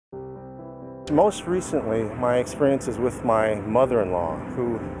Most recently, my experience is with my mother-in-law,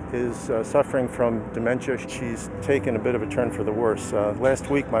 who is suffering from dementia. She's taken a bit of a turn for the worse. Last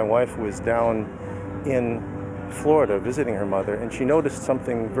week, my wife was down in Florida visiting her mother, and she noticed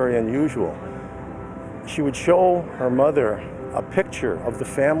something very unusual. She would show her mother a picture of the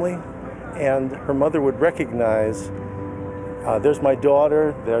family, and her mother would recognize, there's my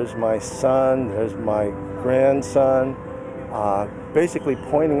daughter, there's my son, there's my grandson, basically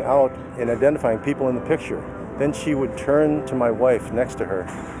pointing out and identifying people in the picture. Then she would turn to my wife next to her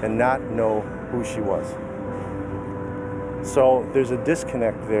and not know who she was. So there's a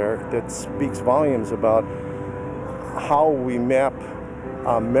disconnect there that speaks volumes about how we map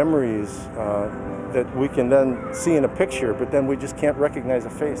memories that we can then see in a picture, but then we just can't recognize the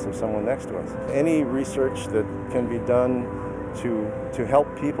face of someone next to us. Any research that can be done to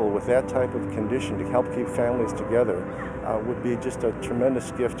help people with that type of condition, to help keep families together, would be just a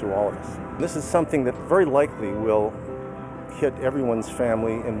tremendous gift to all of us. This is something that very likely will hit everyone's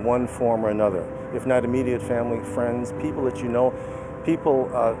family in one form or another, if not immediate family, friends, people that you know, people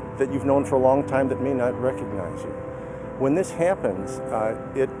that you've known for a long time that may not recognize you. When this happens,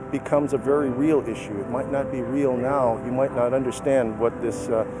 it becomes a very real issue. It might not be real now. You might not understand what this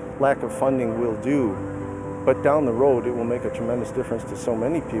lack of funding will do, but down the road it will make a tremendous difference to so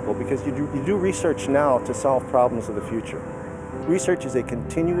many people, because you do research now to solve problems of the future. Research is a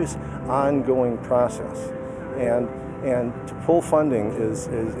continuous, ongoing process, and to pull funding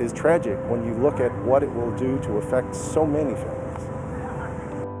is tragic when you look at what it will do to affect so many families.